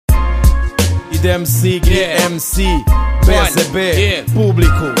BZB Gri MC, BZB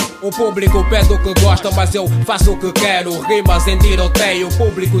Público. O público pede o que gosta, mas eu faço o que quero. Rimas em tiroteio,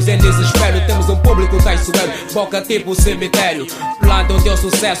 públicos em desespero. Temos um público traiçoeiro, boca tipo cemitério. Planta o teu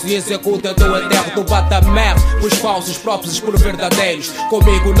sucesso e executa o teu enterro. Tu bata merda, os falsos próprios por verdadeiros.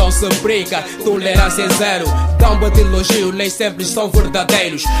 Comigo não se brinca, tolerância é zero. Dão-me de elogio, nem sempre são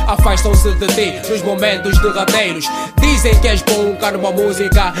verdadeiros. Afastam-se de ti nos momentos derradeiros. Dizem que és bom, cá numa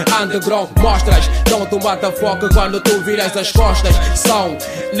música underground mostras. Dão-te um mata-foca quando tu viras as costas. São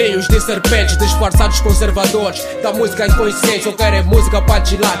ninhos de serpentes disfarçados conservadores da música inconsciente. Só querem música para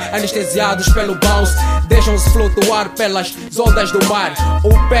chilar, anestesiados pelo bounce. Deixam-se flutuar pelas ondas do mar. O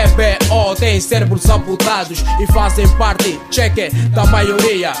PBO tem cérebros amputados e fazem parte, cheque, da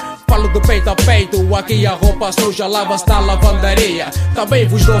maioria. Falo de peito a peito, aqui a roupa suja lava-se na lavandaria. Também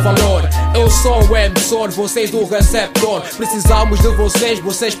vos dou valor, eu sou o emissor, vocês o receptor. Precisamos de vocês,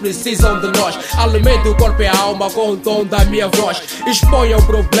 vocês precisam de nós. Alimente o corpo e a alma com o tom da minha voz. Exponham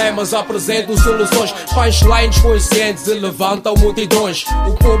problemas, apresento soluções. Punchlines conscientes e levantam multidões.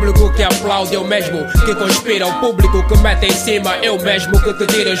 O público que aplaude é o mesmo que conspira. O público que mete em cima é o mesmo que te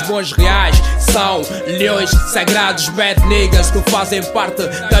tira os bons reais. São leões sagrados, bad niggas que fazem parte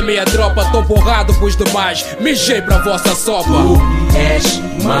da minha tropa. Tô borrado pros demais, mijei pra vossa sopa. Tu és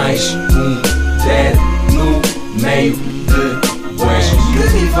mais um dead no meio de bois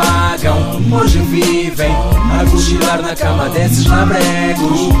que divagam, hoje vivem a cochilar na cama desses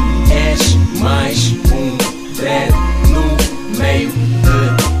labregos. És mais um dead no meio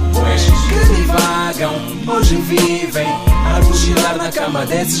de bois que divagam, hoje vivem a cochilar na cama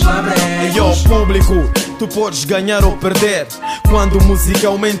desses labregos. E ao público, tu podes ganhar ou perder quando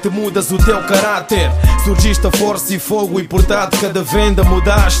musicalmente mudas o teu caráter. Surgiste a força e fogo e portanto cada venda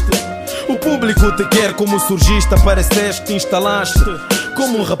mudaste. O público te quer como surgiste, apareceste, te instalaste.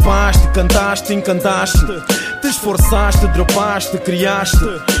 Como um rapaz, te cantaste, encantaste. Te esforçaste, dropaste, criaste.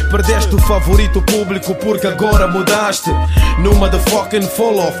 Perdeste o favorito público porque agora mudaste. Numa de fucking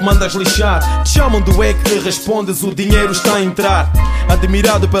fall off, mandas lixar. Te chamam do eco e respondes, o dinheiro está a entrar.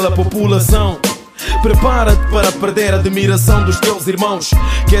 Admirado pela população, prepara-te para perder a admiração dos teus irmãos.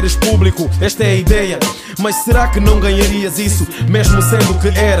 Queres público, esta é a ideia. Mas será que não ganharias isso, mesmo sendo que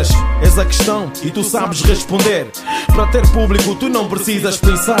eras? És a questão e tu sabes responder. Para ter público tu não precisas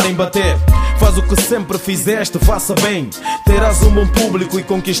pensar em bater. Faz o que sempre fizeste, faça bem. Terás um bom público e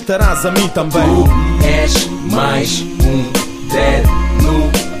conquistarás a mim também. Tu és mais um dead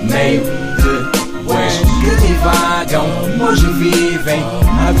no meio de bois que divagam, hoje vivem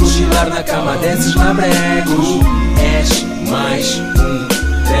a cochilar na cama desses labregos. És mais um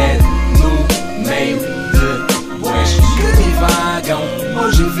dead no meio de bois que divagam,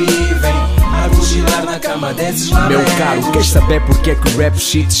 hoje vivem a cochilar na cama desses labregos. Meu caro, queres saber porque é que o rap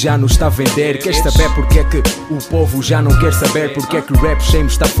shit já não está a vender? Queres saber porque é que o povo já não quer saber? Porque é que o rap shame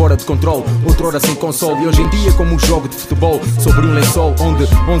está fora de controle? Outrora sem console e hoje em dia como um jogo de futebol sobre um lençol onde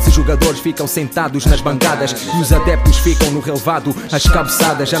 11 jogadores ficam sentados nas bancadas e os adeptos ficam no relevado às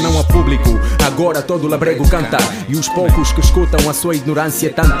cabeçadas. Já não há público, agora todo o labrego canta e os poucos que escutam a sua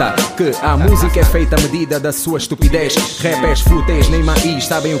ignorância tanta que a música é feita à medida da sua estupidez. Rappers, fúteis, nem maís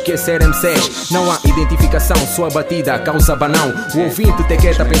sabem o que é ser MCs. Não há identificação, sua batida causa banão. O ouvinte te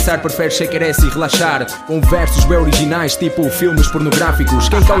quer pensar, prefere shaker e relaxar com versos bem originais, tipo filmes pornográficos.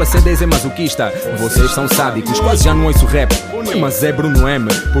 Quem cala CDs é masoquista, vocês são sádicos. Quase já não ouço rap, mas é Bruno M.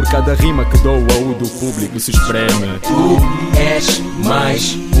 Por cada rima que dou, a U do público se espreme. Tu és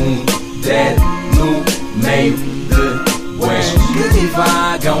mais um dead no meio de bois que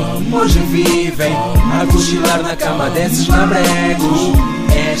divagam, hoje vivem a cochilar na cama desses labregos.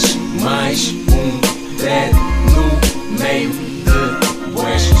 És mais um dead no meio de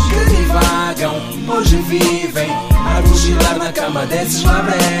bois que divagam, hoje vivem a cochilar na cama desses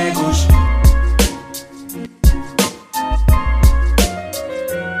labregos.